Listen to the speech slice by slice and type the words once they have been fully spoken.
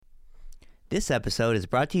This episode is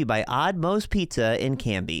brought to you by Odd Moe's Pizza in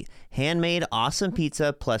Canby. Handmade awesome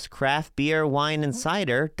pizza plus craft beer, wine, and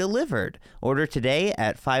cider delivered. Order today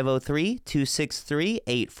at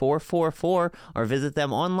 503-263-8444 or visit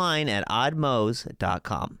them online at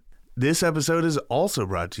oddmoes.com. This episode is also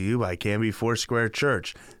brought to you by Canby Foursquare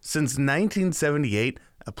Church. Since 1978,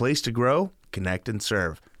 a place to grow, connect, and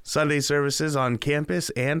serve. Sunday services on campus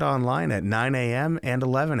and online at 9 a.m. and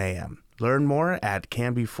 11 a.m. Learn more at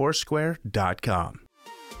canbyfoursquare.com.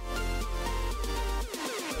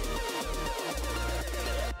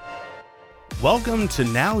 Welcome to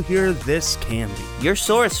Now Hear This Canby, your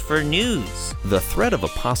source for news. The threat of a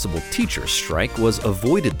possible teacher strike was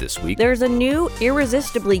avoided this week. There's a new,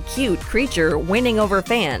 irresistibly cute creature winning over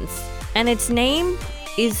fans, and its name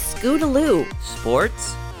is Scootaloo.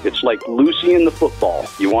 Sports. It's like Lucy in the football.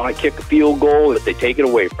 You want to kick a field goal, but they take it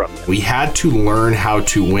away from you. We had to learn how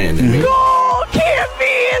to win. Goal can't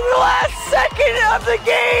be in the last second of the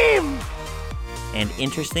game! And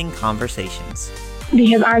interesting conversations.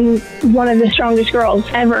 Because I'm one of the strongest girls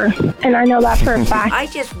ever, and I know that for a fact. I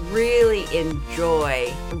just really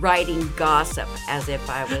enjoy writing gossip as if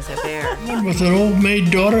I was a bear. With an old maid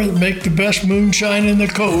daughter that make the best moonshine in the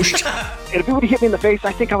coast. And if it would have hit me in the face,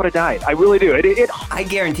 I think I would have died. I really do. I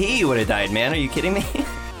guarantee you would have died, man. Are you kidding me?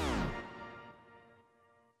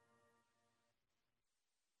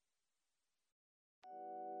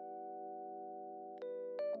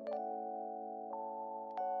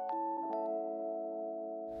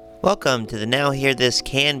 Welcome to the Now Hear This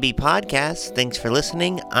Can Be podcast. Thanks for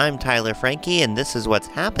listening. I'm Tyler Frankie, and this is what's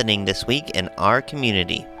happening this week in our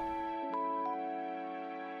community.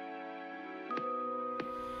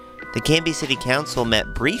 The Canby City Council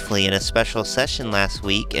met briefly in a special session last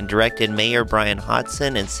week and directed Mayor Brian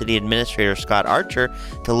Hodson and City Administrator Scott Archer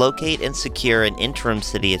to locate and secure an interim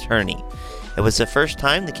city attorney. It was the first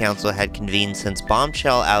time the council had convened since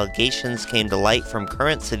bombshell allegations came to light from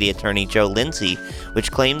current city attorney Joe Lindsay,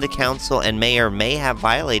 which claimed the council and mayor may have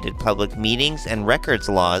violated public meetings and records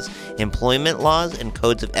laws, employment laws, and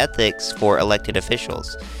codes of ethics for elected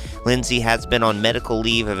officials. Lindsay has been on medical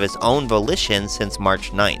leave of his own volition since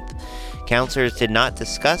March 9th. Councilors did not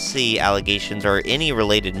discuss the allegations or any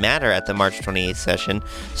related matter at the March 28th session,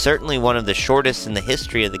 certainly one of the shortest in the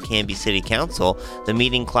history of the Canby City Council. The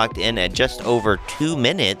meeting clocked in at just over 2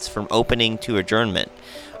 minutes from opening to adjournment.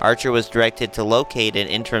 Archer was directed to locate an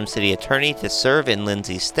interim city attorney to serve in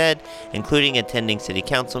Lindsay's stead, including attending city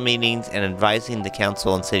council meetings and advising the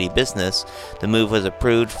council on city business. The move was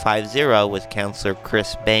approved 5-0 with Councilor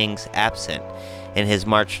Chris Bangs absent. In his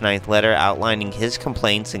March 9th letter outlining his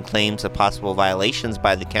complaints and claims of possible violations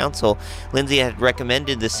by the council, Lindsay had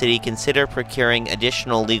recommended the city consider procuring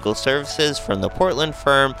additional legal services from the Portland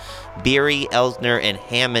firm Beery, Elsner, and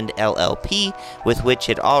Hammond LLP, with which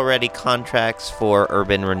it already contracts for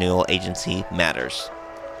urban renewal agency matters.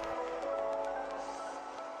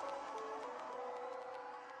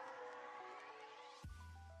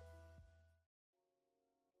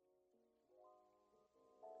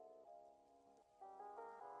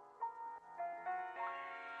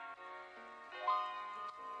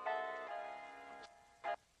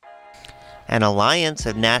 An alliance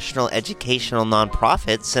of national educational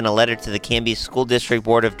nonprofits sent a letter to the Canby School District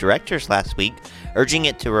Board of Directors last week, urging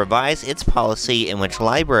it to revise its policy in which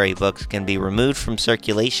library books can be removed from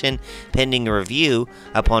circulation pending review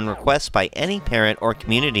upon request by any parent or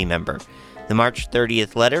community member. The March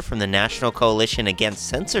 30th letter from the National Coalition Against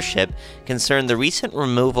Censorship concerned the recent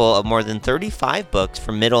removal of more than 35 books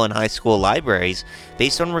from middle and high school libraries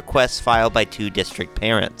based on requests filed by 2 district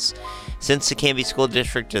parents. Since the Canby School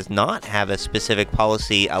District does not have a specific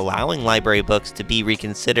policy allowing library books to be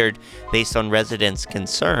reconsidered based on residents'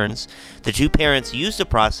 concerns, the 2 parents used a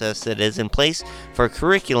process that is in place for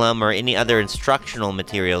curriculum or any other instructional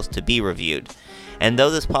materials to be reviewed. And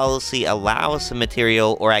though this policy allows the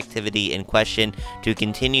material or activity in question to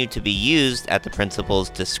continue to be used at the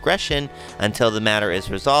principal's discretion until the matter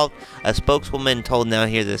is resolved, a spokeswoman told Now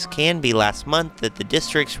Hear This Canby last month that the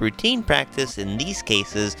district's routine practice in these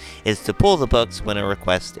cases is to pull the books when a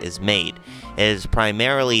request is made. It is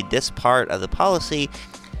primarily this part of the policy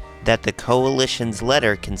that the coalition's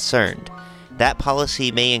letter concerned. That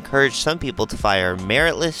policy may encourage some people to file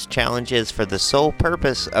meritless challenges for the sole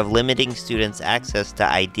purpose of limiting students' access to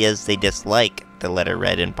ideas they dislike, the letter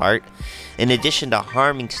read in part. In addition to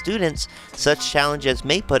harming students, such challenges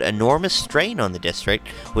may put enormous strain on the district,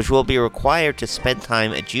 which will be required to spend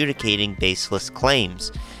time adjudicating baseless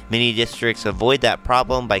claims. Many districts avoid that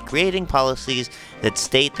problem by creating policies that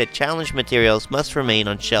state that challenge materials must remain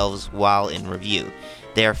on shelves while in review.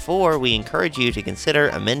 Therefore, we encourage you to consider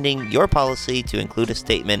amending your policy to include a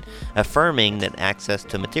statement affirming that access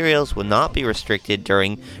to materials will not be restricted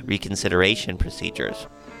during reconsideration procedures.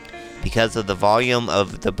 Because of the volume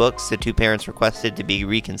of the books the two parents requested to be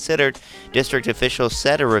reconsidered, district officials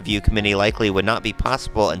said a review committee likely would not be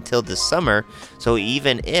possible until this summer, so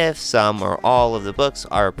even if some or all of the books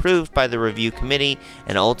are approved by the review committee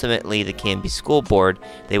and ultimately the Canby School Board,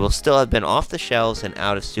 they will still have been off the shelves and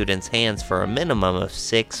out of students' hands for a minimum of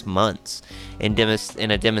 6 months. In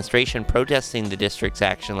a demonstration protesting the district's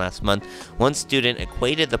action last month, one student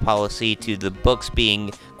equated the policy to the books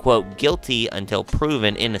being, quote, guilty until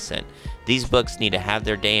proven innocent. These books need to have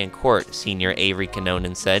their day in court, Senior Avery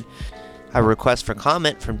Canonen said. A request for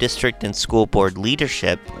comment from district and school board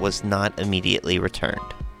leadership was not immediately returned.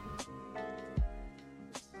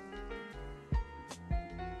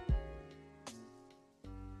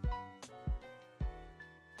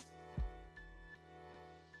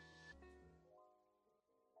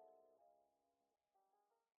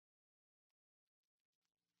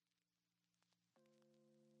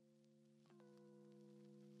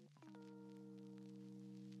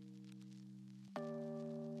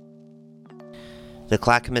 The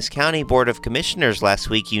Clackamas County Board of Commissioners last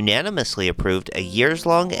week unanimously approved a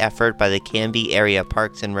years-long effort by the Canby Area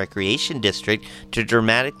Parks and Recreation District to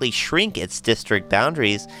dramatically shrink its district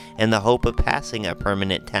boundaries in the hope of passing a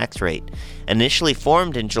permanent tax rate. Initially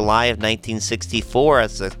formed in July of 1964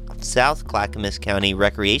 as the South Clackamas County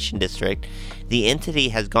Recreation District, the entity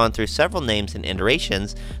has gone through several names and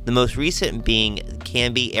iterations, the most recent being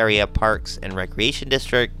Canby Area Parks and Recreation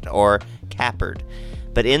District, or CAPRD.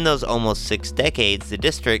 But in those almost 6 decades, the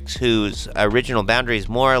districts, whose original boundaries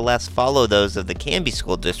more or less follow those of the Canby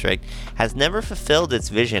School District, has never fulfilled its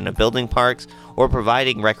vision of building parks or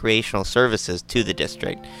providing recreational services to the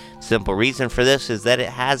district. Simple reason for this is that it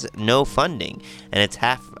has no funding, and its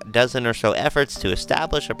half dozen or so efforts to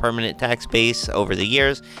establish a permanent tax base over the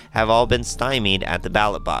years have all been stymied at the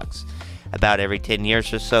ballot box. About every 10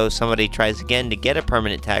 years or so, somebody tries again to get a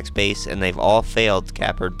permanent tax base, and they've all failed,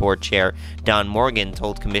 CAPRD Board Chair Don Morgan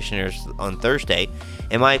told commissioners on Thursday.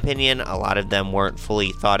 In my opinion, a lot of them weren't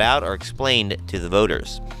fully thought out or explained to the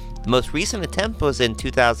voters. The most recent attempt was in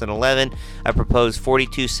 2011, a proposed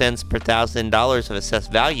 42 cents per $1,000 of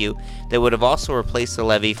assessed value that would have also replaced the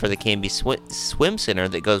levy for the Canby Swim Center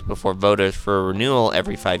that goes before voters for renewal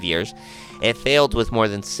every 5 years. It failed with more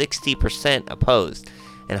than 60% opposed.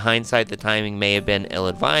 In hindsight, the timing may have been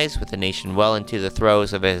ill-advised, with the nation well into the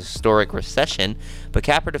throes of a historic recession, but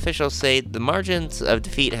CAPRD officials say the margins of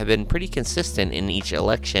defeat have been pretty consistent in each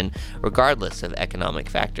election, regardless of economic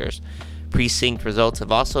factors. Precinct results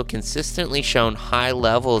have also consistently shown high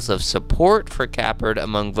levels of support for CAPRD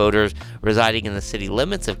among voters residing in the city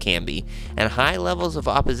limits of Canby, and high levels of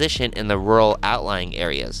opposition in the rural outlying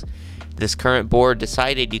areas. This current board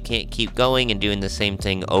decided you can't keep going and doing the same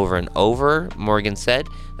thing over and over, Morgan said.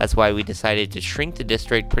 That's why we decided to shrink the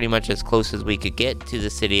district pretty much as close as we could get to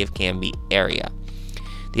the city of Canby area.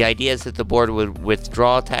 The idea is that the board would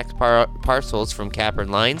withdraw tax parcels from CAPRD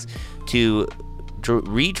lines to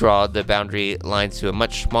redraw the boundary lines to a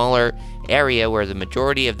much smaller area where the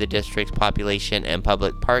majority of the district's population and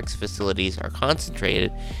public parks facilities are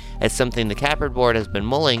concentrated. It's something the CAPRD board has been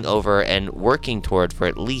mulling over and working toward for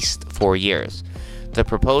at least 4 years. The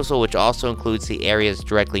proposal, which also includes the areas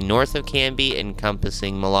directly north of Canby,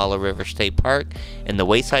 encompassing Molalla River State Park and the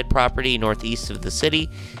Wayside property northeast of the city,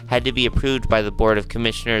 had to be approved by the Board of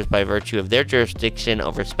Commissioners by virtue of their jurisdiction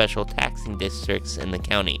over special taxing districts in the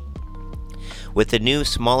county. With the new,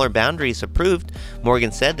 smaller boundaries approved,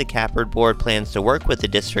 Morgan said the CAPRD board plans to work with the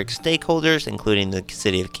district stakeholders, including the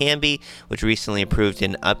city of Canby, which recently approved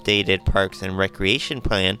an updated Parks and Recreation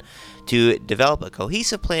plan, to develop a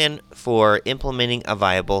cohesive plan for implementing a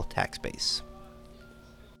viable tax base.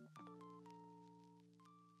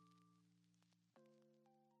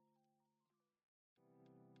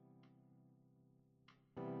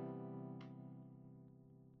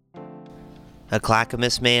 A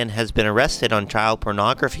Clackamas man has been arrested on child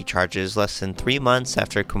pornography charges less than 3 months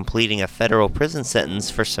after completing a federal prison sentence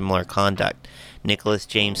for similar conduct. Nicholas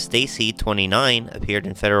James Stacy, 29, appeared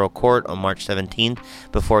in federal court on March 17th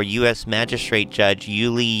before U.S. Magistrate Judge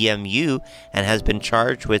Yuli Yem-Yu and has been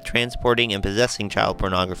charged with transporting and possessing child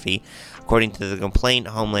pornography. According to the complaint,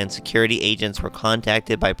 Homeland Security agents were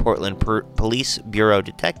contacted by Portland Police Bureau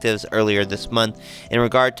detectives earlier this month in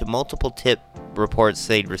regard to multiple tip reports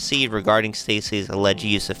they'd received regarding Stacy's alleged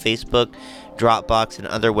use of Facebook, Dropbox, and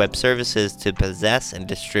other web services to possess and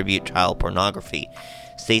distribute child pornography.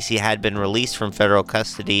 Stacy had been released from federal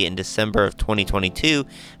custody in December of 2022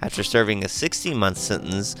 after serving a 60-month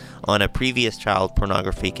sentence on a previous child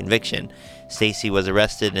pornography conviction. Stacy was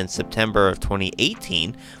arrested in September of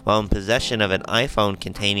 2018 while in possession of an iPhone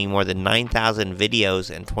containing more than 9,000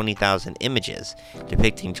 videos and 20,000 images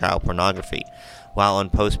depicting child pornography. While on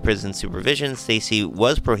post-prison supervision, Stacy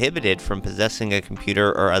was prohibited from possessing a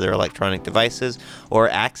computer or other electronic devices or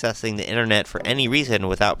accessing the internet for any reason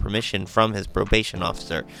without permission from his probation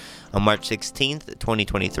officer. On March 16,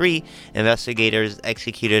 2023, investigators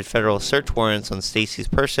executed federal search warrants on Stacy's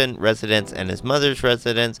person, residence, and his mother's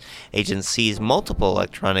residence. Agents seized multiple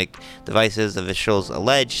electronic devices officials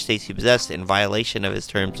allege Stacy possessed in violation of his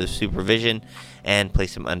terms of supervision and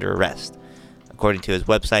placed him under arrest. According to his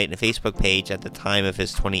website and Facebook page at the time of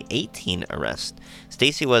his 2018 arrest,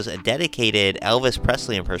 Stacy was a dedicated Elvis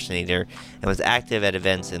Presley impersonator and was active at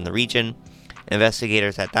events in the region.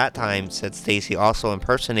 Investigators at that time said Stacy also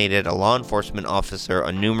impersonated a law enforcement officer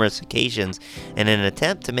on numerous occasions in an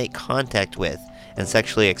attempt to make contact with and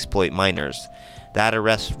sexually exploit minors. That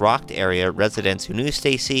arrest rocked area residents who knew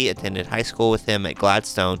Stacy, attended high school with him at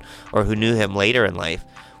Gladstone, or who knew him later in life.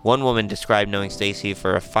 One woman described knowing Stacy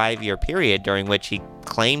for a 5-year period during which he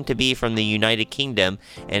claimed to be from the United Kingdom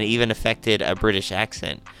and even affected a British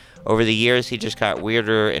accent. Over the years, he just got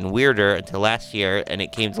weirder and weirder until last year, and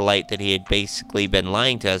it came to light that he had basically been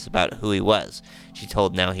lying to us about who he was, she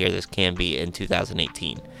told Now Hear This Canby in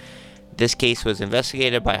 2018. This case was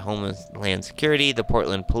investigated by Homeland Security, the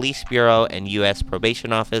Portland Police Bureau, and U.S.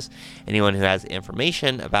 Probation Office. Anyone who has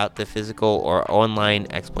information about the physical or online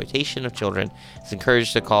exploitation of children is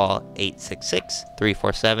encouraged to call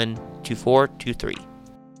 866-347-2423.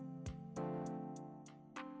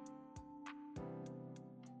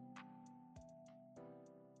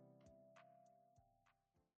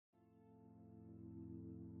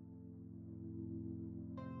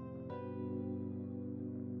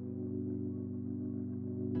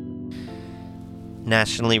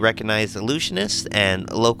 Nationally recognized illusionist and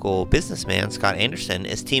local businessman Scott Anderson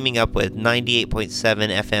is teaming up with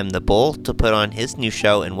 98.7 FM The Bull to put on his new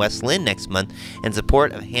show in West Lynn next month in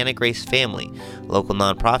support of Hannah Grace Family, a local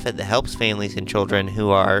nonprofit that helps families and children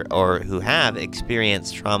who are or who have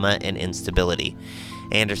experienced trauma and instability.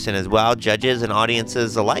 Anderson has wowed judges and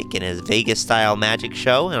audiences alike in his Vegas-style magic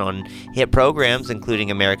show and on hit programs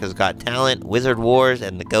including America's Got Talent, Wizard Wars,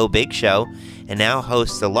 and The Go Big Show, and now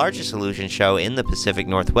hosts the largest illusion show in the Pacific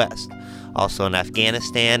Northwest. Also an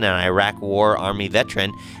Afghanistan and Iraq War Army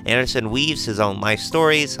veteran, Anderson weaves his own life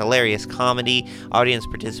stories, hilarious comedy, audience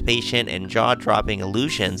participation, and jaw-dropping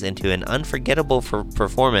illusions into an unforgettable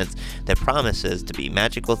performance that promises to be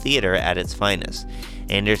magical theater at its finest.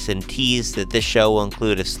 Anderson teased that this show will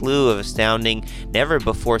include a slew of astounding,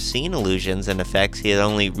 never-before-seen illusions and effects he has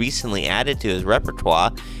only recently added to his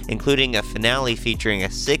repertoire, including a finale featuring a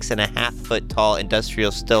 6.5-foot-tall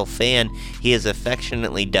industrial still fan he has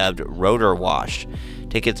affectionately dubbed Rotor Wash.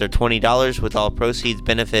 Tickets are $20 with all proceeds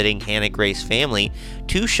benefiting Hannah Grace Family.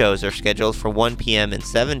 2 shows are scheduled for 1 p.m. and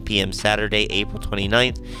 7 p.m. Saturday, April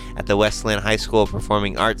 29th at the West Lynn High School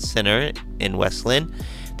Performing Arts Center in West Lynn.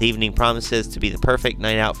 The evening promises to be the perfect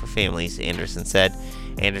night out for families, Anderson said.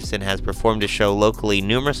 Anderson has performed his show locally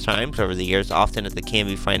numerous times over the years, often at the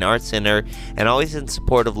Canby Fine Arts Center, and always in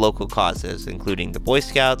support of local causes, including the Boy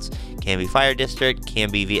Scouts, Canby Fire District,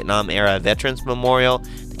 Canby Vietnam-era Veterans Memorial,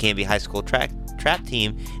 the Canby High School Trap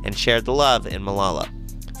Team, and Shared the Love in Malala.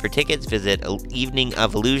 For tickets, visit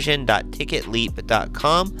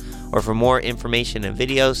eveningofillusion.ticketleap.com, or for more information and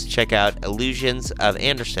videos, check out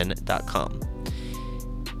illusionsofanderson.com.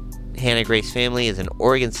 Hannah Grace Family is an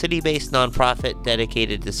Oregon City-based nonprofit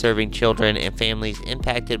dedicated to serving children and families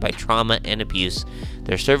impacted by trauma and abuse.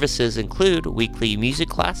 Their services include weekly music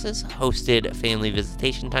classes, hosted family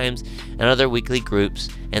visitation times, and other weekly groups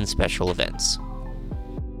and special events.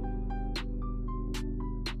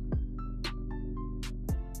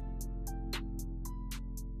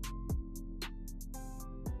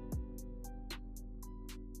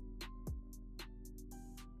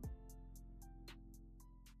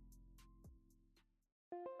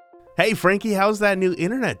 Hey, Frankie, how's that new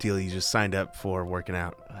internet deal you just signed up for working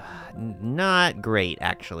out? Not great,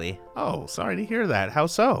 actually. Oh, sorry to hear that. How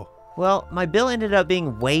so? Well, my bill ended up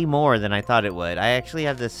being way more than I thought it would. I actually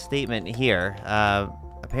have this statement here.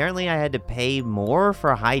 Apparently I had to pay more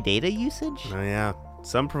for high data usage? Oh, yeah.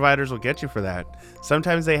 Some providers will get you for that.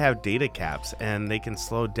 Sometimes they have data caps, and they can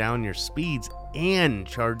slow down your speeds and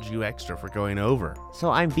charge you extra for going over. So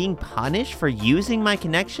I'm being punished for using my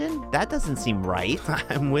connection? That doesn't seem right.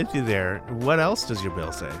 I'm with you there. What else does your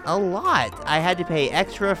bill say? A lot. I had to pay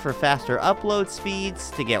extra for faster upload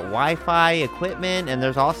speeds, to get Wi-Fi equipment, and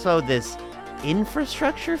there's also this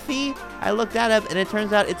infrastructure fee. I looked that up, and it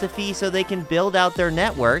turns out it's a fee so they can build out their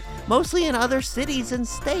network, mostly in other cities and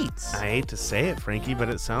states. I hate to say it, Frankie, but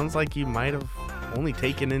it sounds like you might have only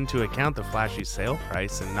taken into account the flashy sale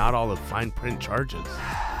price and not all the fine print charges.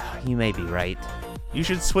 You may be right. You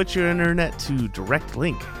should switch your internet to Direct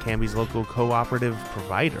Link, Canby's local cooperative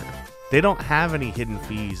provider. They don't have any hidden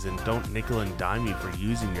fees and don't nickel and dime you for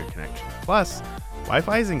using your connection. Plus,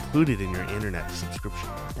 Wi-Fi is included in your internet subscription.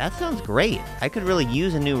 That sounds great. I could really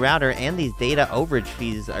use a new router, and these data overage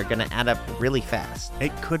fees are going to add up really fast.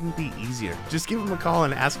 It couldn't be easier. Just give them a call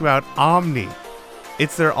and ask about Omni.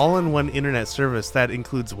 It's their all-in-one internet service that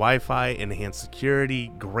includes Wi-Fi, enhanced security,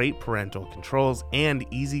 great parental controls, and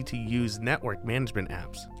easy-to-use network management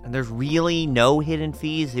apps. And there's really no hidden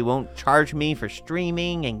fees? They won't charge me for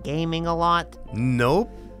streaming and gaming a lot? Nope.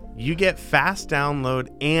 You get fast download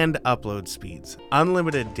and upload speeds,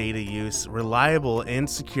 unlimited data use, reliable and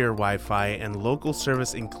secure Wi-Fi, and local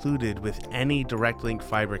service included with any Direct Link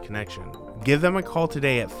fiber connection. Give them a call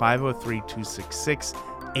today at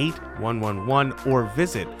 503-266-8111 or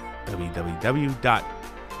visit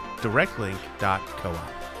www.directlink.coop.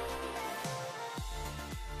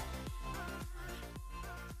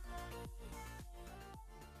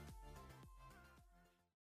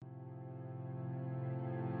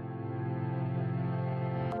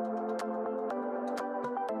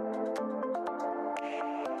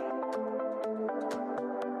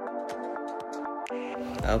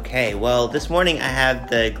 Okay, well, this morning I have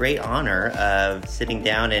the great honor of sitting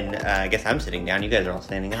down, and I guess I'm sitting down, you guys are all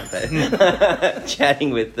standing up, but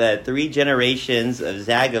chatting with three generations of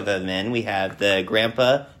Zagava men. We have the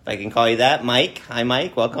grandpa, if I can call you that, Mike. Hi,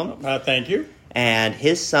 Mike, welcome. Thank you. And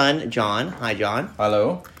his son, John. Hi, John.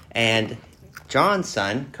 Hello. And John's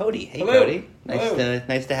son, Cody. Hey, Hello. Cody.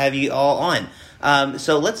 Nice to have you all on.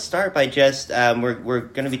 So let's start by just, we're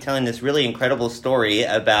going to be telling this really incredible story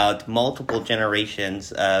about multiple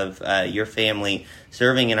generations of your family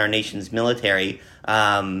serving in our nation's military.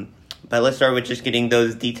 But let's start with just getting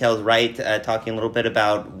those details right, talking a little bit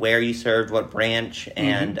about where you served, what branch,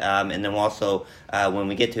 and then we'll also, when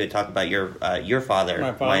we get to it, talk about your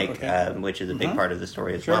father, Mike, okay. Which is a big part of the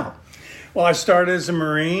story as well. Well, I started as a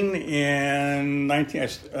Marine in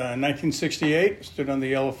 1968. Stood on the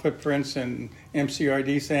yellow footprints in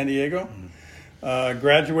MCRD San Diego.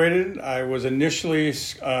 Graduated. I was initially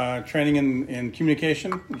training in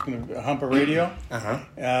communication, hump a radio.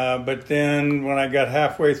 But then when I got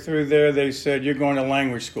halfway through there, they said, "You're going to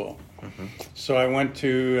language school." So I went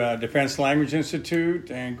to Defense Language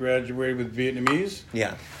Institute and graduated with Vietnamese.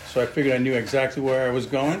 Yeah. So I figured I knew exactly where I was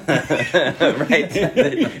going. Right.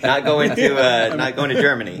 Not going to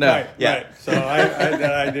Germany. No. Right. So I had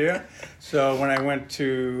that idea. So when I went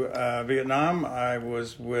to Vietnam, I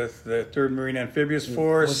was with the 3rd Marine Amphibious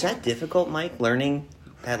Force. Was that difficult, Mike, learning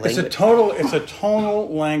that language? It's a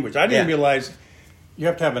tonal language. I didn't realize you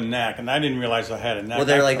have to have a knack, and I didn't realize I had a knack. Well,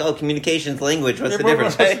 they're like, communications language. What's the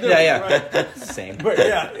difference? Yeah. Right. Same.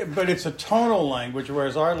 But it's a tonal language,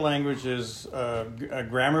 whereas our language is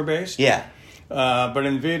grammar-based. Yeah. But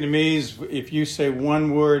in Vietnamese, if you say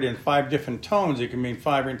one word in 5 different tones, it can mean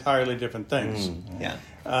 5 entirely different things. Yeah.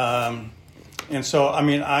 And so, I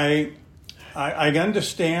mean, I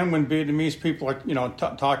understand when Vietnamese people are,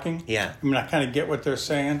 talking. Yeah. I mean, I kind of get what they're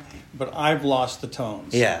saying, but I've lost the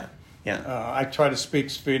tones. Yeah. Yeah. I tried to speak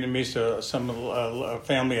Vietnamese to some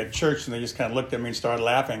family at church, and they just kind of looked at me and started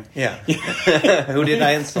laughing. Yeah. Who did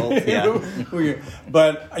I insult? Yeah.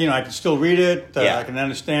 But I can still read it. I can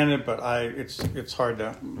understand it, but it's hard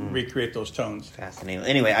to recreate those tones. Fascinating.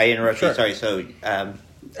 Anyway, I interrupted you. Sorry. So.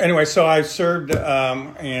 Anyway, so I served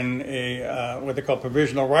in a what they call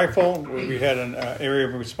provisional rifle, where we had an area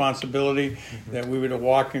of responsibility that we would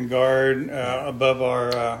walk and guard above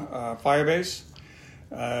our fire base.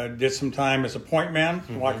 Did some time as a point man,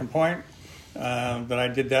 walking point. Then I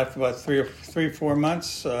did that for about 4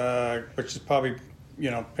 months, which is probably,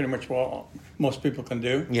 pretty much what most people can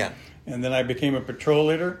do. Yeah. And then I became a patrol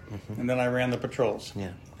leader, and then I ran the patrols. Yeah.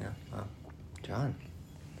 Wow. John.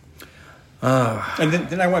 And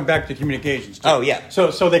then I went back to communications too. Oh yeah.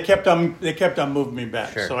 So they kept on moving me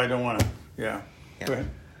back. Sure. So I don't want to. Yeah. Go ahead.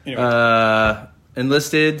 Anyway.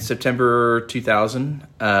 Enlisted September 2000.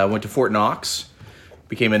 Went to Fort Knox.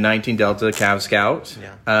 Became a 19 Delta Cav Scout.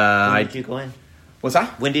 Yeah. When did you go in? What's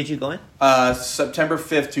that? When did you go in? September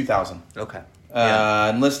 5th, 2000. Okay.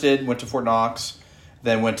 Enlisted, went to Fort Knox,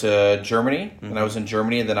 Then went to Germany, and I was in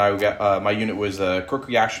Germany, and then I got my unit was a Quick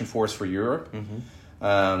Reaction Force for Europe, and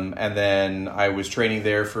then I was training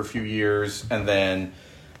there for a few years, and then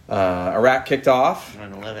Iraq kicked off.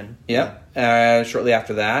 9/11. Yep. Shortly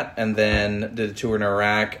after that, and then did a tour in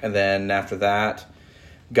Iraq, and then after that,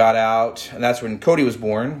 got out, and that's when Cody was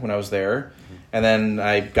born. When I was there, and then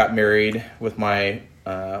I got married with my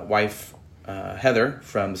wife Heather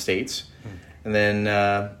from the States, and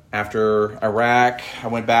then. After Iraq, I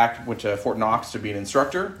went to Fort Knox to be an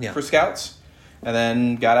instructor for Scouts, and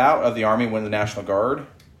then got out of the Army, went to the National Guard,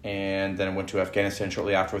 and then went to Afghanistan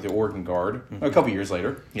shortly after with the Oregon Guard, a couple years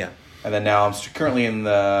later. Yeah. And then now I'm currently in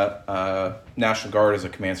the National Guard as a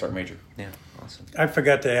Command Sergeant Major. Yeah, awesome. I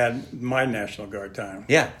forgot to add my National Guard time.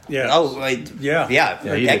 Yeah. Yeah. Oh, wait. Yeah. Yeah,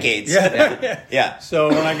 for decades. Yeah. So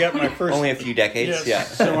when I got my first... Only a few decades,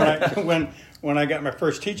 So when I got my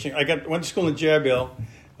first teaching, went to school in Jabil,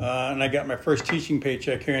 and I got my first teaching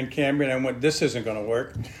paycheck here in Cambria, and I went, this isn't going to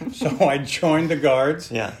work. So I joined the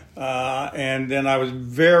Guards. Yeah. And then I was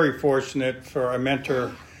very fortunate for a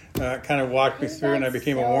mentor kind of walked me through, and I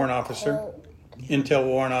became a warrant officer, intel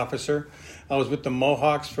warrant officer. I was with the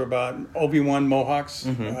Mohawks for about, Obi-Wan Mohawks.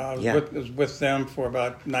 I was with them for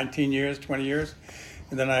about 19 years, 20 years.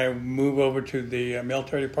 And then I moved over to the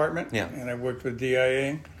military department, and I worked with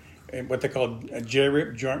DIA, what they call a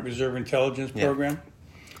JRIP, Joint Reserve Intelligence Program.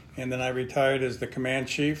 And then I retired as the command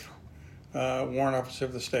chief, warrant officer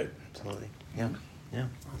of the state. Absolutely. Yeah. Yeah.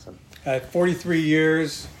 Awesome. I had 43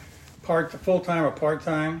 years, full-time or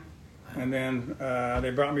part-time. And then they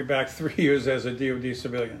brought me back 3 years as a DOD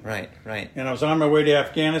civilian. Right. And I was on my way to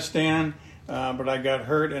Afghanistan, but I got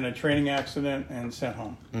hurt in a training accident and sent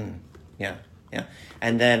home. Yeah.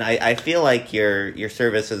 And then I feel like your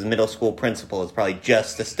service as a middle school principal is probably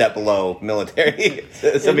just a step below military.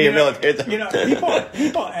 Some of your military.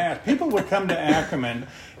 People would come to Ackerman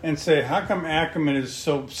and say, "How come Ackerman is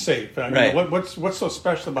so safe? I mean, what's so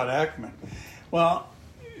special about Ackerman?" Well,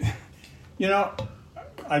 you do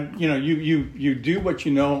what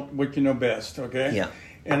you know best, okay? Yeah.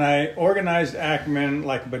 And I organized Ackerman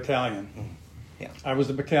like a battalion. Yeah. I was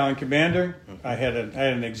the battalion commander. I had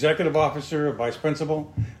an executive officer, a vice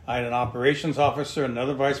principal. I had an operations officer,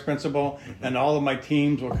 another vice principal, and all of my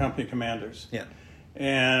teams were company commanders. Yeah.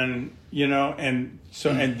 And and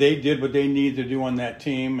they did what they needed to do on that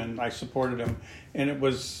team, and I supported them. And it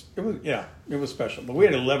was special. But we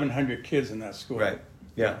had 1,100 kids in that school. Right.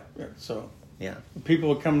 Yeah. So yeah, people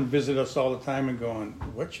would come and visit us all the time and going,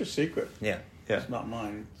 "What's your secret?" Yeah. It's not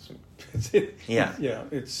mine. It's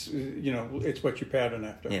it's what you pattern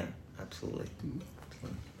after. Yeah, absolutely.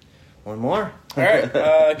 One more. All right,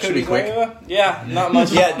 Cody Gueva. Yeah, not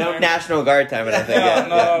much. No National Guard time, I don't think.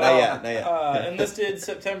 Not yet. Enlisted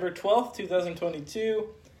September 12th, 2022.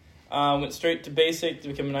 Went straight to basic to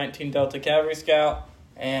become a 19 Delta Cavalry Scout,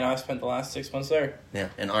 and I spent the last 6 months there. Yeah,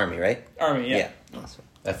 in Army, right? Army, yeah. Awesome.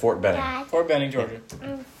 At Fort Benning. Fort Benning, Georgia.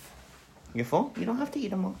 Yeah. You're full? You don't have to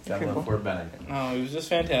eat them all. Fort Benning. Oh, it was just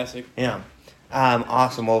fantastic. Yeah.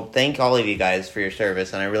 Awesome. Well, thank all of you guys for your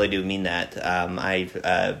service, and I really do mean that. I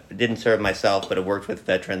didn't serve myself, but I've worked with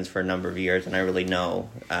veterans for a number of years, and I really know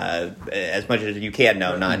as much as you can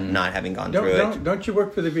know, not having gone through it. Don't you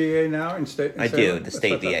work for the VA now? I do, the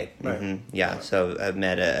state VA. Right. Yeah, so I've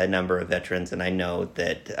met a number of veterans, and I know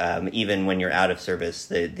that even when you're out of service,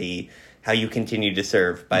 the how you continue to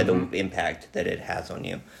serve by the impact that it has on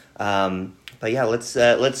you. But yeah, let's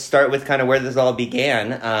start with kind of where this all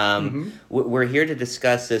began. We're here to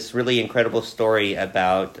discuss this really incredible story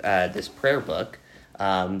about this prayer book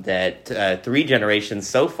that 3 generations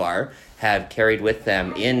so far have carried with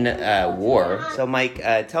them in war. So, Mike,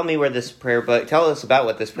 tell us about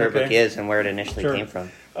what this prayer book is and where it initially came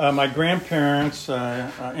from. My grandparents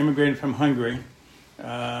immigrated from Hungary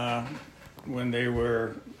when they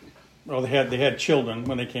were. Well, they had children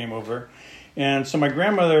when they came over. And so my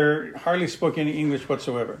grandmother hardly spoke any English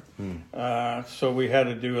whatsoever. So we had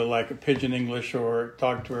to do a pidgin English or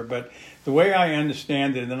talk to her. But the way I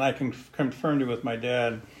understand it, and I can confirm it with my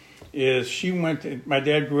dad, is my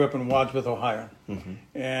dad grew up in Wadsworth, Ohio.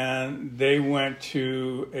 And they went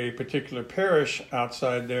to a particular parish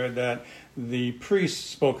outside there that the priest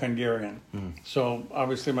spoke Hungarian. So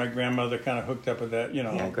obviously my grandmother kind of hooked up with that,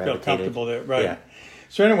 felt comfortable there. Right. Yeah.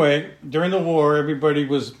 So anyway, during the war,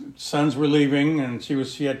 sons were leaving, and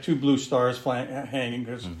she had 2 blue stars hanging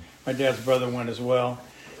because my dad's brother went as well.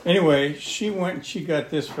 Anyway, she got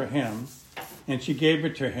this for him, and she gave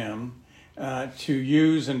it to him to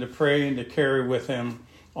use and to pray and to carry with him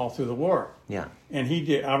all through the war. Yeah. And he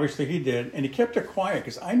did, and he kept her quiet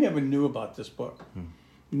because I never knew about this book.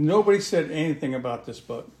 Nobody said anything about this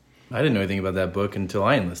book. I didn't know anything about that book until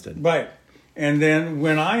I enlisted. Right. And then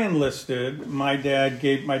when I enlisted, my dad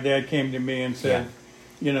came to me and said,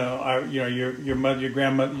 your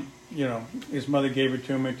grandmother, his mother gave it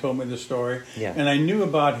to him and told me the story. Yeah. And I knew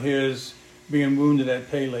about his being wounded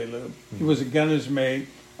at Peleliu. Mm-hmm. He was a gunner's mate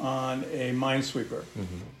on a minesweeper.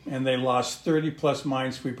 Mm-hmm. And they lost 30 plus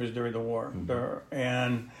minesweepers during the war. Mm-hmm.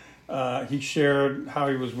 And he shared how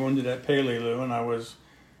he was wounded at Peleliu, and I was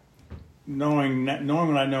knowing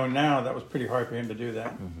what I know now, that was pretty hard for him to do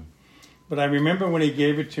that. Mm-hmm. But I remember when he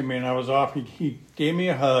gave it to me and I was off, he gave me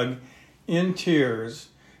a hug in tears,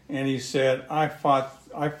 and he said, I fought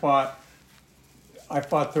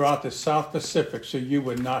throughout the South Pacific so you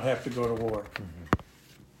would not have to go to war. Mm-hmm.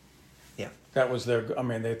 Yeah. That was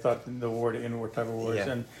they thought the war to end war type of wars.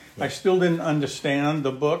 Yeah. And I still didn't understand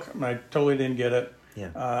the book. I totally didn't get it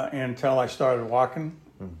until I started walking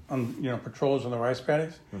on patrols on the rice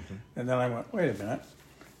paddies. Mm-hmm. And then I went, wait a minute.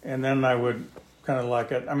 And then I would kind of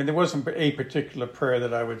like it. I mean, there wasn't a particular prayer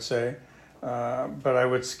that I would say, but I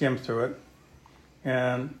would skim through it.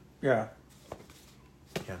 And yeah.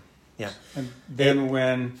 And then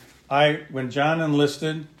when John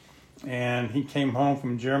enlisted and he came home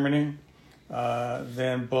from Germany,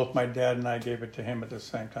 then both my dad and I gave it to him at the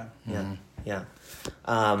same time. Yeah.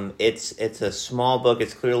 It's a small book.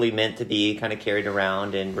 It's clearly meant to be kind of carried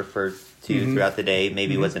around and referred to throughout the day.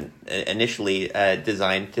 Maybe wasn't initially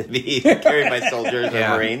designed to be carried by soldiers or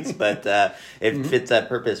Marines, but it fits that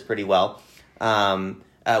purpose pretty well.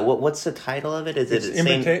 What's the title of it? Is it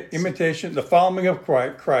Imitation, the Following of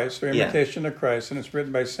Christ, or Imitation of Christ, and it's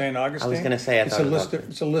written by St. Augustine. I was going to say,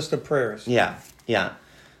 it's a list of prayers. Yeah.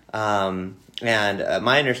 And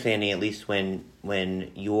my understanding, at least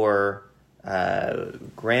when your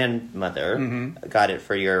grandmother got it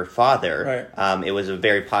for your father, right. It was a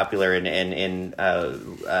very popular and in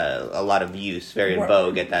a lot of use, very in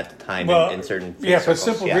vogue at that time in certain circles. For a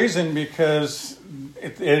simple reason, because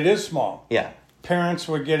it is small. Yeah. Parents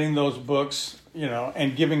were getting those books,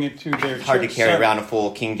 and giving it to their hard to carry around a full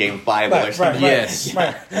King James Bible or something.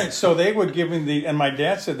 Right. So they would give him and my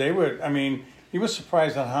dad said they would, he was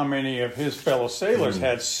surprised on how many of his fellow sailors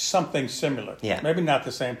had something similar. Yeah. Maybe not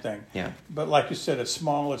the same thing. Yeah. But like you said, it's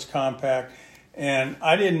small, it's compact. And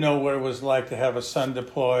I didn't know what it was like to have a son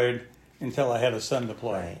deployed until I had a son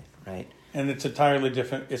deployed. Right. And it's entirely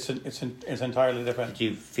different. It's entirely different. Did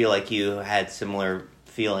you feel like you had similar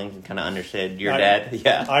feelings and kind of understood your dad?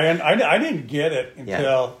 Yeah. I didn't get it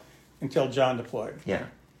until John deployed. Yeah.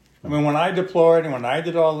 When I deployed and when I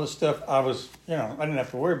did all this stuff, I was, I didn't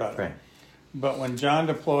have to worry about it. Right. But when John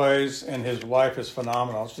deploys, and his wife is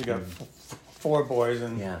phenomenal, she got 4 boys,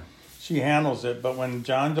 and she handles it. But when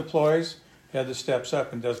John deploys, Heather steps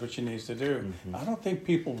up and does what she needs to do. Mm-hmm. I don't think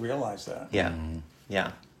people realize that. Yeah,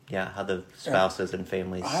 how the spouses and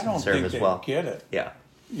families serve as well. I don't think they get it.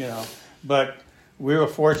 Yeah. But we were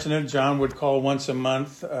fortunate. John would call once a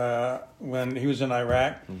month when he was in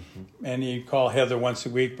Iraq, and he'd call Heather once a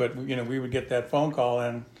week. But, we would get that phone call,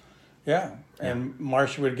 and and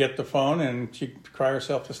Marcia would get the phone, and she'd cry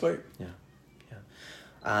herself to sleep. Yeah.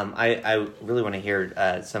 I really want to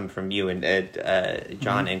hear some from you and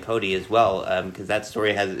John and Cody as well, because that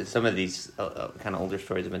story has some of these kind of older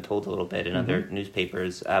stories have been told a little bit in other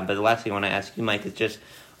newspapers. But the last thing I want to ask you, Mike, is just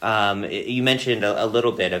you mentioned a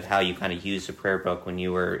little bit of how you kind of used the prayer book when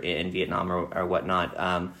you were in Vietnam or whatnot.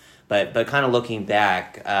 But kind of looking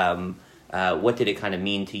back. What did it kind of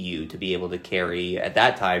mean to you to be able to carry at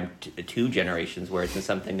that time 2 generations worth and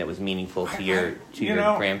something that was meaningful to your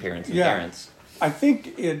grandparents and parents? I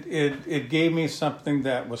think it gave me something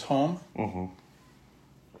that was home. Mm-hmm.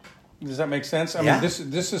 Does that make sense? I mean,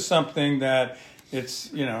 this is something that it's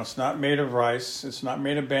it's not made of rice, it's not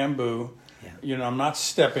made of bamboo. Yeah. I'm not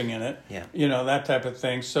stepping in it. Yeah. That type of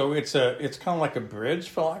thing. So it's kind of like a bridge,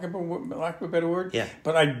 for lack of a better word. Yeah.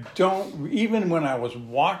 But I don't, even when I was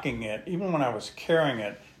walking it, even when I was carrying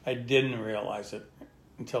it, I didn't realize it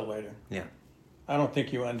until later. Yeah. I don't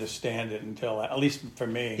think you understand it until, at least for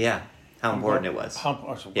me. Yeah. How important it was.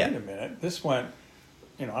 Wait a minute. This went,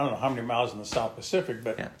 I don't know how many miles in the South Pacific,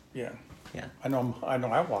 but yeah. I know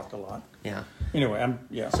I walked a lot. Yeah. Anyway,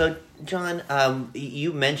 So, John,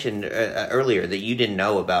 you mentioned earlier that you didn't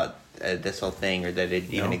know about this whole thing or that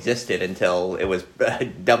it even existed until it was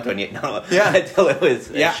dumped on you. Until it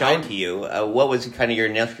was shown to you. What was kind of your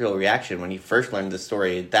initial reaction when you first learned the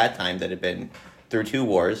story at that time that had been through 2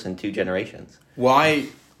 wars and 2 generations? Well,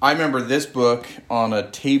 I remember this book on a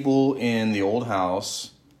table in the old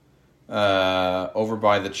house over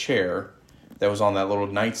by the chair. That was on that little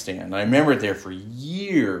nightstand. And I remember it there for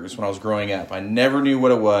years when I was growing up. I never knew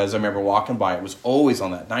what it was. I remember walking by. It was always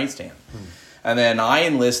on that nightstand. And then I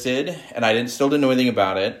enlisted, and I still didn't know anything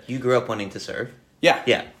about it. You grew up wanting to serve? Yeah.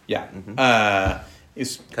 Yeah. Yeah. Mm-hmm.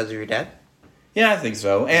 It's because of your dad? Yeah, I think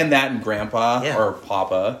so. And that and Grandpa or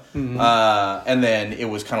Papa. Mm-hmm. And then it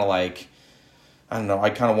was kind of like, I don't know, I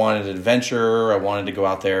kind of wanted an adventure. I wanted to go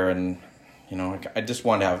out there and, I just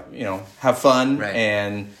wanted to have fun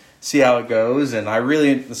and see how it goes. And I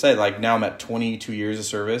really said, now I'm at 22 years of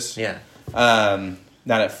service. Yeah.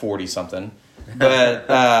 Not at 40 something. But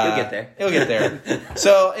you'll get there. It'll get there.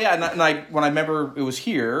 So, yeah, and when I remember it was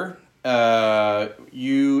here,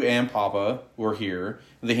 you and Papa were here.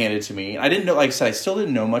 They handed it to me. I didn't know, like I said, I still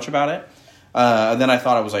didn't know much about it. And then I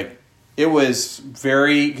thought it was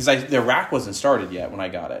very, because the rack wasn't started yet when I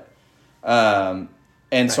got it.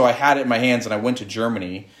 So I had it in my hands and I went to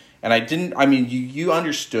Germany and you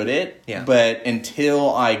understood it, but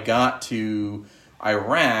until I got to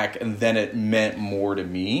Iraq and then it meant more to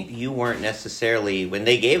me. You weren't necessarily, when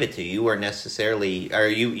they gave it to you, weren't necessarily, or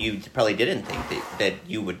you probably didn't think that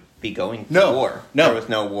you would be going to war. No. There was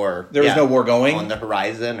no war. There was no war going. On the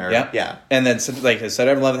horizon or, And then, like I said,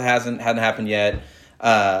 September 11th hadn't happened yet.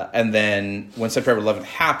 And then when September 11th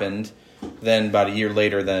happened, then about a year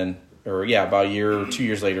later, about a year or 2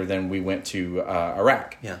 years later, then we went to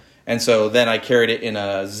Iraq. Yeah. And so then I carried it in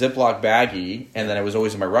a Ziploc baggie, and then it was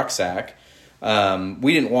always in my rucksack.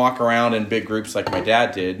 We didn't walk around in big groups like my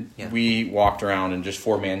dad did. Yeah. We walked around in just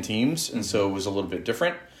 4-man teams, and so it was a little bit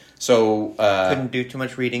different. So couldn't do too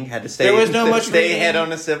much reading. Had to stay. There was no much stay reading. Head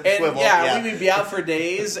on a swivel. We would be out for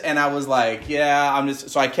days, and I was like, I'm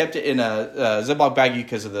just. So I kept it in a Ziploc baggie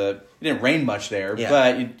because it didn't rain much there,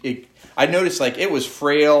 but I noticed it was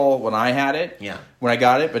frail when I had it. Yeah. When I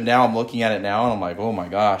got it, but now I'm looking at it now, and I'm like, oh my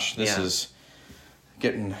gosh, this is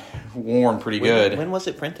getting worn pretty good. When was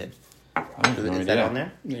it printed? Is that on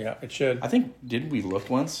there? Yeah, it should. I think, did we look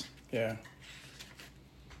once? Yeah.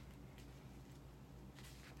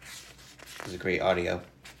 It was a great audio.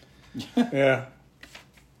 Yeah.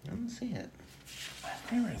 I don't see it. I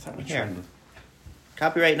thought we Here.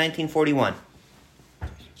 Copyright 1941.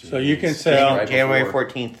 So you can tell. January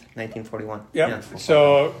 14th, 1941. Yep. Yeah.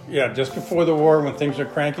 So, just before the war, when things are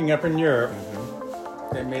cranking up in Europe,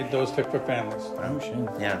 they made those fit for families. Oh, shit.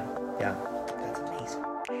 Yeah. Yeah. That's amazing.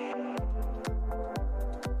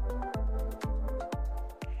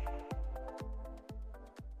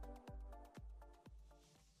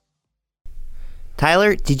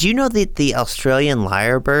 Tyler, did you know that the Australian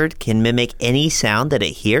lyrebird can mimic any sound that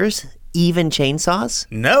it hears, even chainsaws?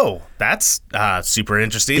 No, that's super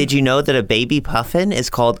interesting. Did you know that a baby puffin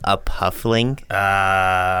is called a puffling?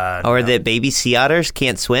 Or that baby sea otters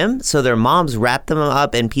can't swim, so their moms wrap them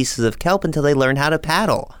up in pieces of kelp until they learn how to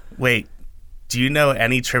paddle? Wait, do you know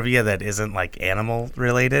any trivia that isn't animal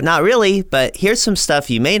related? Not really, but here's some stuff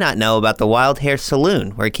you may not know about the Wild Hare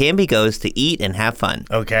Saloon, where Canby goes to eat and have fun.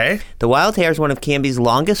 Okay. The Wild Hare is one of Canby's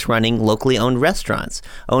longest running locally owned restaurants.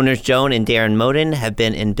 Owners Joan and Darren Moden have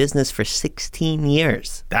been in business for 16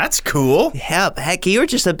 years. That's cool. Yeah, heck, you were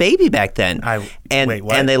just a baby back then. Wait,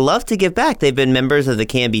 what? And they love to give back. They've been members of the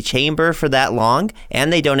Canby Chamber for that long,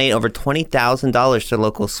 and they donate over $20,000 to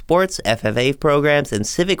local sports, FFA programs, and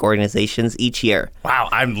civic organizations each year. Wow,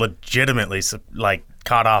 I'm legitimately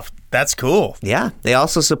caught off. That's cool. Yeah. They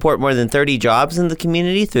also support more than 30 jobs in the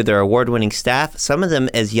community through their award-winning staff, some of them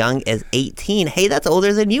as young as 18. Hey, that's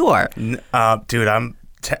older than you are. Dude, I'm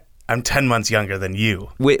 10 months younger than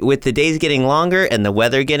you. With the days getting longer and the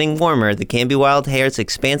weather getting warmer, the Canby Wild Hare's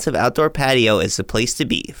expansive outdoor patio is the place to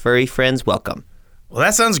be. Furry friends welcome. Well,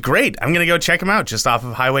 that sounds great. I'm going to go check them out just off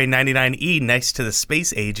of Highway 99E next to the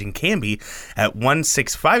Space Age in Canby at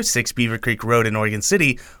 1656 Beaver Creek Road in Oregon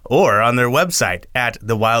City, or on their website at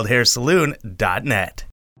thewildharesaloon.net.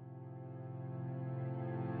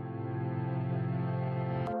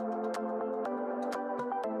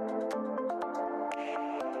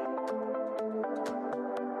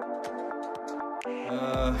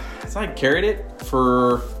 So I carried it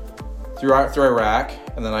through Iraq,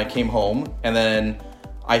 and then I came home, and then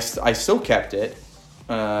I still kept it.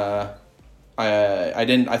 I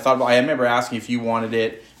remember asking if you wanted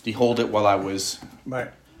it to hold it while I was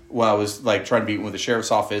trying to be with the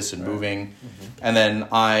sheriff's office and moving, and then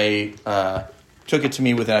I took it to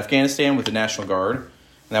me with Afghanistan with the National Guard.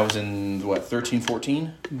 And that was in, 13,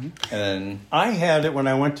 14? Mm-hmm. And then I had it when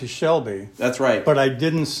I went to Shelby. That's right. But I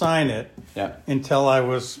didn't sign it until I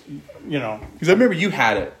was, Because I remember you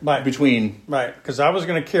had it between... Right, because I was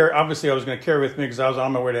going to carry with me because I was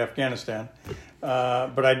on my way to Afghanistan.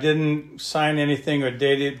 But I didn't sign anything or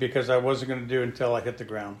date it because I wasn't going to do it until I hit the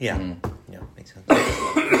ground. Yeah. Mm-hmm. Yeah, makes sense.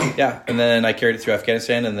 Yeah, and then I carried it through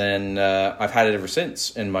Afghanistan, and then I've had it ever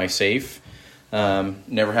since in my safe.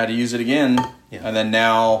 Never had to use it again. Yeah. And then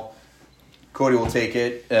now Cody will take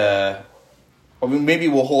it. Maybe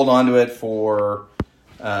we'll hold on to it for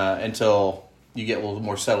until you get a little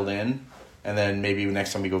more settled in. And then maybe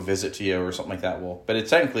next time we go visit to you or something like that, we'll. But it's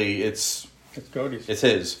technically, it's Cody's. It's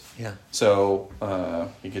his. Yeah. So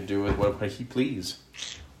he could do with what he please.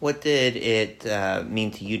 What did it mean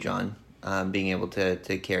to you, John, being able to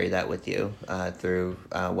carry that with you through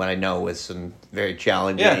what I know was some very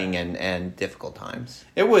challenging and difficult times?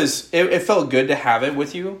 It felt good to have it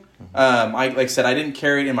with you. Like I said, I didn't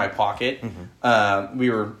carry it in my pocket. We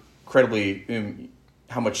were incredibly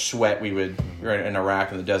how much sweat we would in Iraq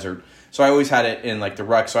in the desert. So I always had it in like the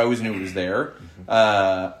ruck, so I always knew it was there.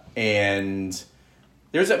 And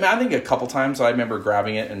there's, I think a couple times I remember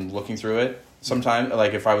grabbing it and looking through it. Sometimes,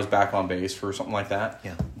 like if I was back on base for something like that.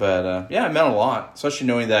 Yeah. But it meant a lot, especially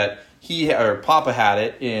knowing that Papa had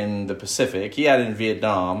it in the Pacific. He had it in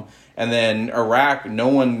Vietnam, and then Iraq. No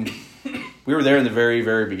one. We were there in the very,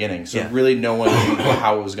 very beginning, so really no one knew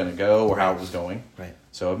how it was going to go or how it was going. Right.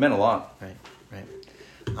 So it meant a lot. Right.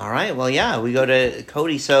 All right. Well, yeah, we go to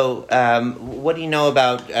Cody. So, what do you know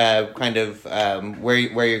about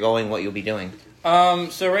where you're going, what you'll be doing?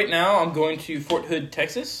 So right now I'm going to Fort Hood,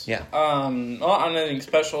 Texas. Yeah. Not anything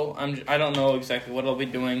special. I don't know exactly what I'll be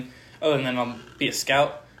doing other than I'll be a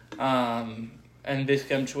scout. And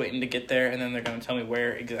basically I'm just waiting to get there, and then they're going to tell me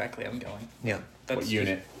where exactly I'm going. Yeah. What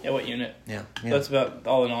unit? What unit. Yeah. That's about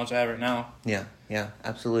all the knowledge I have right now. Yeah,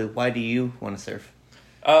 absolutely. Why do you want to serve?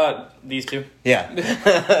 These two. Yeah.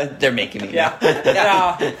 They're making me. Yeah.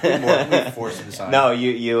 We force them to sign. No,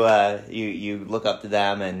 you look up to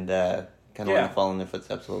them and kind of want to follow in their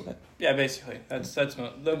footsteps a little bit. Yeah, basically. That's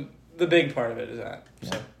the big part of it is that.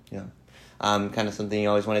 So. Yeah. Kind of something you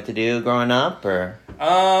always wanted to do growing up, or?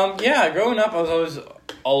 Growing up I was always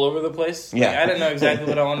all over the place. Yeah. Like, I didn't know exactly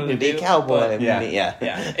what I wanted to do. Be a cowboy.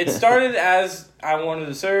 Yeah. It started as I wanted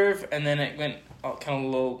to serve, and then it went kind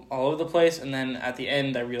of all over the place, and then at the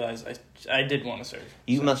end I realized I did want to serve.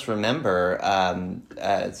 You must remember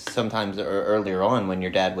sometimes earlier on when your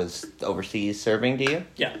dad was overseas serving, do you?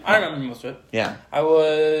 Yeah, I remember most of it. Yeah. I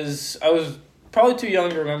was probably too young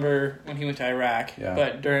to remember when he went to Iraq,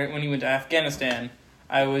 but when he went to Afghanistan,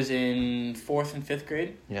 I was in 4th and 5th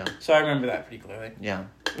grade. Yeah. So I remember that pretty clearly. Yeah.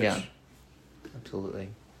 Absolutely.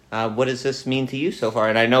 What does this mean to you so far?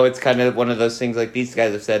 And I know it's kind of one of those things like these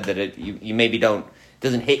guys have said that you maybe doesn't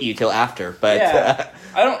hit you till after, but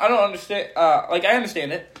I don't understand. I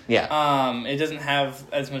understand it. Yeah. It doesn't have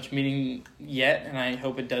as much meaning yet, and I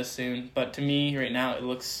hope it does soon. But to me, right now, it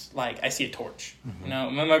looks like I see a torch. Mm-hmm. You know,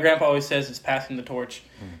 my grandpa always says it's passing the torch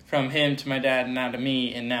from him to my dad, and now to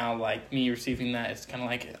me, and now like me receiving that, it's kind of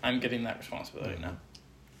like I'm getting that responsibility now.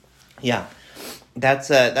 Yeah, that's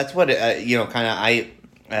what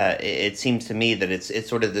it seems to me that it's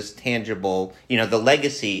sort of this tangible, the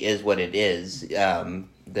legacy is what it is,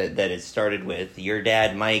 that it started with your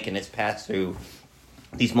dad, Mike, and it's passed through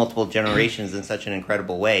these multiple generations in such an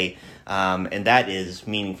incredible way, and that is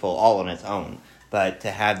meaningful all on its own. But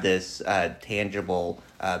to have this tangible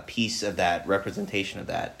piece of that, representation of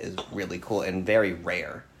that, is really cool and very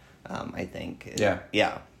rare, I think.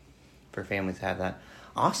 Yeah, for families to have that.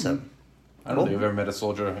 Awesome. I don't think I've ever met a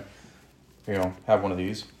soldier have one of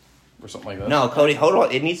these or something like that. No, Cody, hold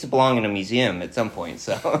on. It needs to belong in a museum at some point,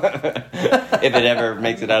 so if it ever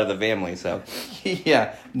makes it out of the family, so.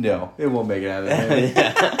 Yeah, no, it won't make it out of the family.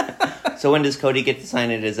 Yeah. So when does Cody get to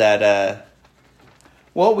sign it? Is that,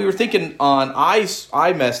 Well, we were thinking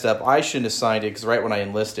I messed up. I shouldn't have signed it because right when I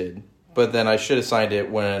enlisted, but then I should have signed it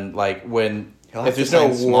when He'll have if to there's no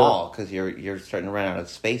sign small, because you're starting to run out of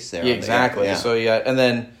space there. Yeah, exactly. Yeah. So and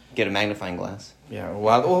then get a magnifying glass. Yeah,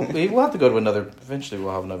 we'll have to go to another. Eventually,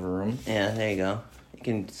 we'll have another room. Yeah, there you go. You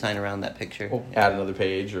can sign around that picture. We'll add another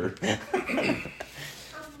page, or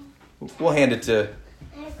we'll hand it to.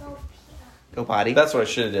 Go potty. That's what I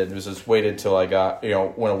should have did. Was just waited till I got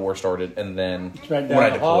when a war started, and then right when I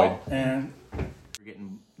deployed. And we're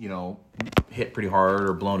getting hit pretty hard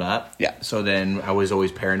or blown up. Yeah. So then I was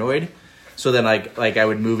always paranoid. So then I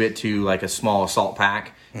would move it to like a small assault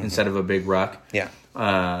pack instead of a big ruck. Yeah.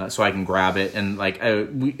 So I can grab it, and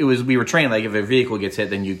we were trained like if a vehicle gets hit,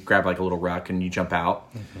 then you grab like a little ruck and you jump out.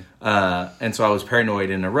 And so I was paranoid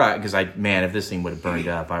in a ruck because if this thing would have burned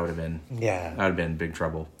up, I would have been in big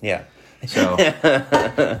trouble. Yeah. So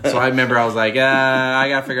I remember I was like, I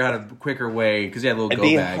gotta figure out a quicker way because a little go bag.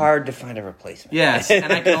 It'd be hard to find a replacement. Yes,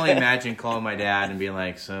 and I can only imagine calling my dad and being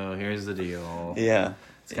like, so here's the deal. Yeah.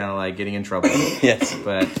 It's kind of like getting in trouble. Yes.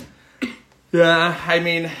 But yeah, I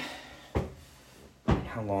mean.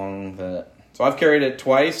 How long that? So I've carried it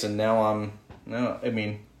twice, and now we'll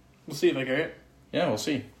see if I carry it. Yeah, we'll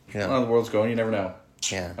see. Yeah. How the world's going, you never know.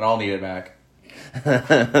 Yeah. And I'll need it back.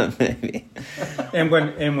 Maybe. And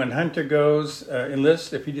when Hunter goes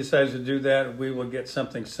enlist, if he decides to do that, we will get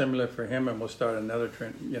something similar for him, and we'll start another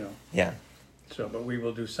trend. Yeah. So, but we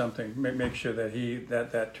will do something. Make sure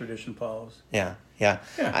that that tradition follows. Yeah.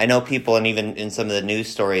 I know people, and even in some of the news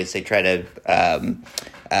stories, they try to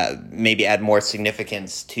maybe add more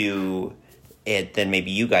significance to it than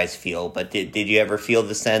maybe you guys feel. But did you ever feel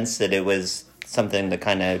the sense that it was something to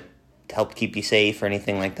kind of help keep you safe or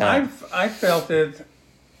anything like that? I felt it,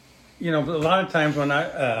 a lot of times when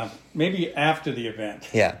maybe after the event.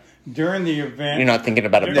 Yeah. During the event. You're not thinking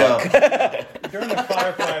about a book. During the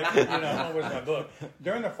firefight, where's my book?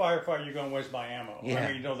 During the firefight, you're going, where's my ammo? Yeah.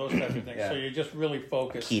 I mean, those types of things. Yeah. So you're just really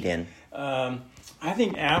focused. Keyed in. I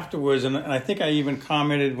think afterwards, and I think I even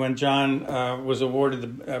commented when John was awarded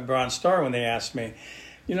the Bronze Star when they asked me,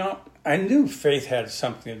 I knew faith had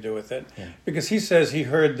something to do with it because he says he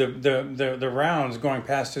heard the rounds going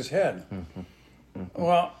past his head. Mm-hmm.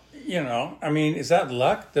 Well, I mean, is that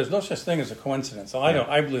luck? There's no such thing as a coincidence.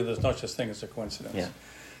 I believe there's no such thing as a coincidence.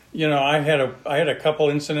 Yeah. I had a couple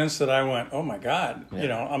incidents that I went, oh my God,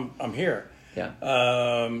 I'm here. Yeah.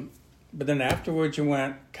 But then afterwards you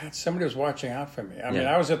went, God, somebody was watching out for me. I mean,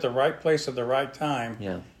 I was at the right place at the right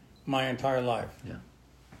time my entire life. Yeah.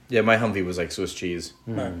 Yeah, my Humvee was like Swiss cheese.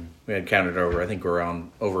 Right. We had counted over, I think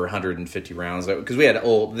around over 150 rounds. Because we had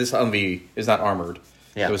this Humvee is not armored.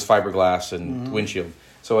 Yeah. It was fiberglass and windshield.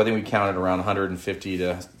 So I think we counted around 150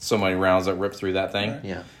 to so many rounds that ripped through that thing. Right.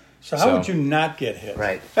 Yeah. So how would you not get hit?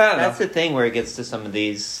 Right. That's the thing where it gets to some of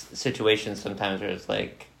these situations sometimes where it's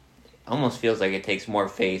like, almost feels like it takes more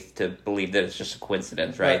faith to believe that it's just a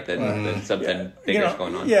coincidence, right? Than something bigger's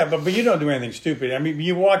going on. Yeah, but you don't do anything stupid. I mean,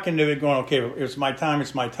 you walk into it going, okay, it's my time.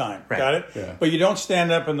 Right. Got it? Yeah. But you don't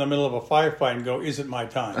stand up in the middle of a firefight and go, is it my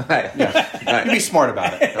time? Right. Right. You be smart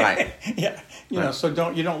about it. Right. Yeah. So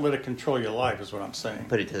you don't let it control your life is what I'm saying.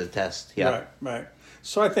 Put it to the test. Yeah. Right.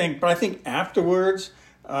 So I think afterwards,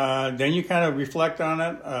 then you kind of reflect on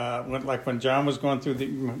it. When John was going through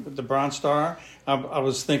the Bronze Star, I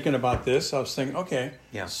was thinking about this. I was thinking, okay,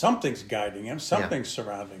 something's guiding him, something's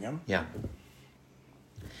surrounding him. Yeah.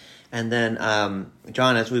 And then,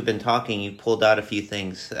 John, as we've been talking, you pulled out a few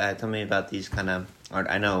things. Tell me about these kind of.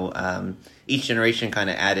 I know each generation kind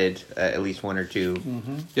of added at least one or two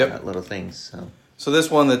little things. So this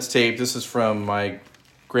one that's taped. This is from my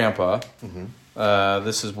grandpa. Mm-hmm.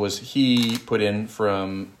 This was he put in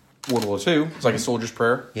from World War II. It's like a soldier's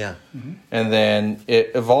prayer. Yeah. Mm-hmm. And then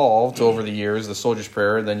it evolved over the years, the soldier's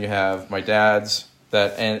prayer. Then you have my dad's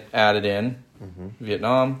that added in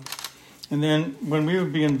Vietnam. And then when we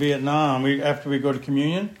would be in Vietnam, after we go to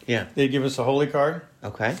communion, they'd give us a holy card.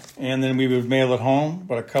 Okay. And then we would mail it home.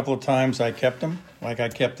 But a couple of times I kept them, like I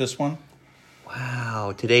kept this one.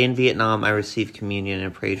 Wow. Today in Vietnam, I received communion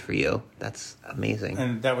and prayed for you. That's amazing.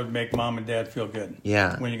 And that would make mom and dad feel good.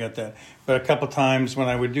 Yeah. When you got that. But a couple of times when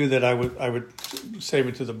I would do that, I would save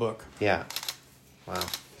it to the book. Yeah. Wow.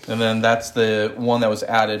 And then that's the one that was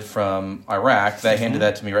added from Iraq. They handed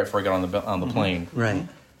that to me right before I got on the plane. Right.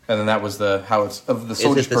 And then that was how it's of the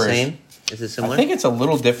soldier's prayer. Is it the same? Is it similar? I think it's a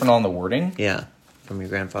little different on the wording. Yeah. From your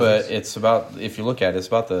grandfather's. But it's about, if you look at it, it's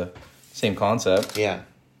about the same concept. Yeah.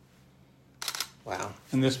 Wow.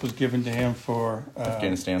 And this was given to him for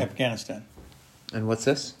Afghanistan. And what's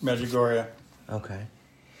this? Medjugorje. Okay.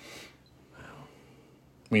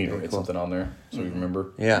 We need to write something on there so we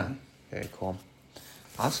remember. Yeah. Very cool.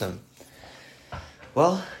 Awesome.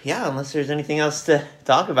 Well, yeah, unless there's anything else to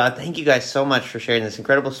talk about, thank you guys so much for sharing this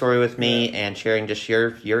incredible story with me and sharing just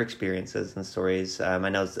your experiences and stories. I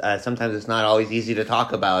know sometimes it's not always easy to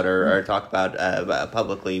talk about or talk about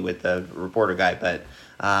publicly with the reporter guy, but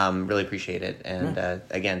really appreciate it. And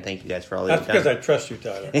again, thank you guys for all That's you've done. because I trust you,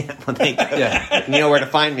 Tyler. Yeah, well, thank you. Yeah. You know where to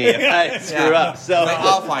find me if I screw up. So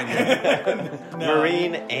I'll find you.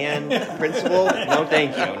 Marine and principal, no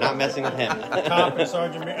thank you. Not messing with him. Top and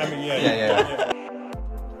Sergeant, yeah.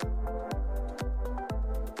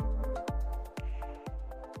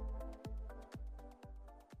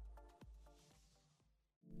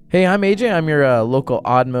 Hey, I'm AJ. I'm your local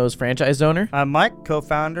Oddmos franchise owner. I'm Mike,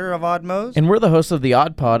 co-founder of Oddmos. And we're the hosts of The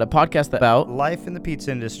Odd Pod, a podcast about life in the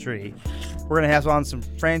pizza industry. We're going to have on some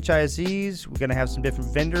franchisees. We're going to have some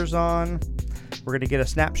different vendors on. We're going to get a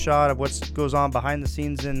snapshot of what goes on behind the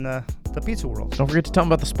scenes in the pizza world. Don't forget to tell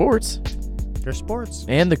them about the sports. There's sports.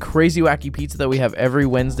 And the crazy wacky pizza that we have every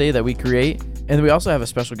Wednesday that we create. And we also have a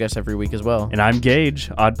special guest every week as well. And I'm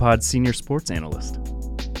Gage, Odd Pod Senior Sports Analyst.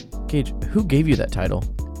 Gage, who gave you that title?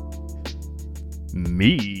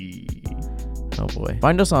 Me. Oh boy.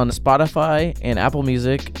 Find us on Spotify and Apple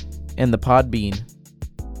Music and the Podbean.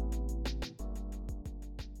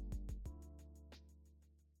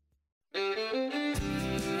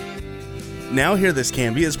 Now Hear This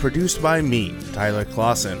Can Be is produced by me, Tyler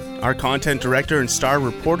Clausen. Our content director and star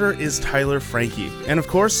reporter is Tyler Frankie. And of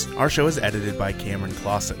course, our show is edited by Cameron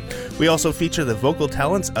Clausen. We also feature the vocal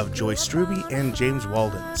talents of Joyce Struby and James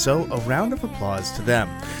Walden, so a round of applause to them.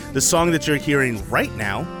 The song that you're hearing right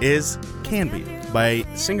now is Can Be by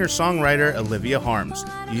singer-songwriter Olivia Harms,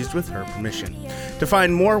 used with her permission. To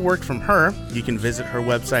find more work from her, you can visit her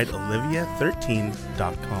website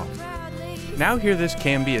olivia13.com. Now Hear This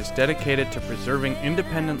Can Be is dedicated to preserving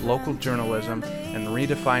independent local journalism and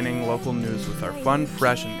redefining local news with our fun,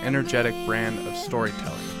 fresh, and energetic brand of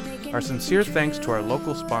storytelling. Our sincere thanks to our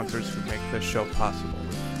local sponsors who make this show possible.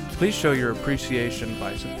 Please show your appreciation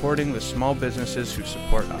by supporting the small businesses who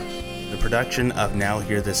support us. The production of Now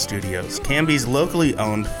Hear This Studios, Canby's locally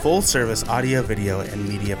owned full-service audio, video, and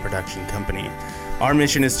media production company. Our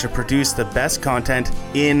mission is to produce the best content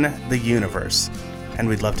in the universe, and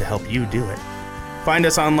we'd love to help you do it. Find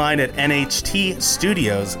us online at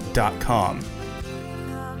nhtstudios.com.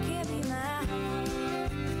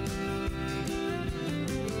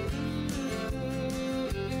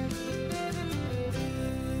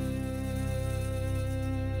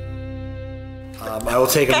 I will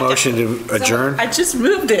take a motion to adjourn. I just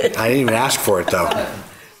moved it. I didn't even ask for it, though.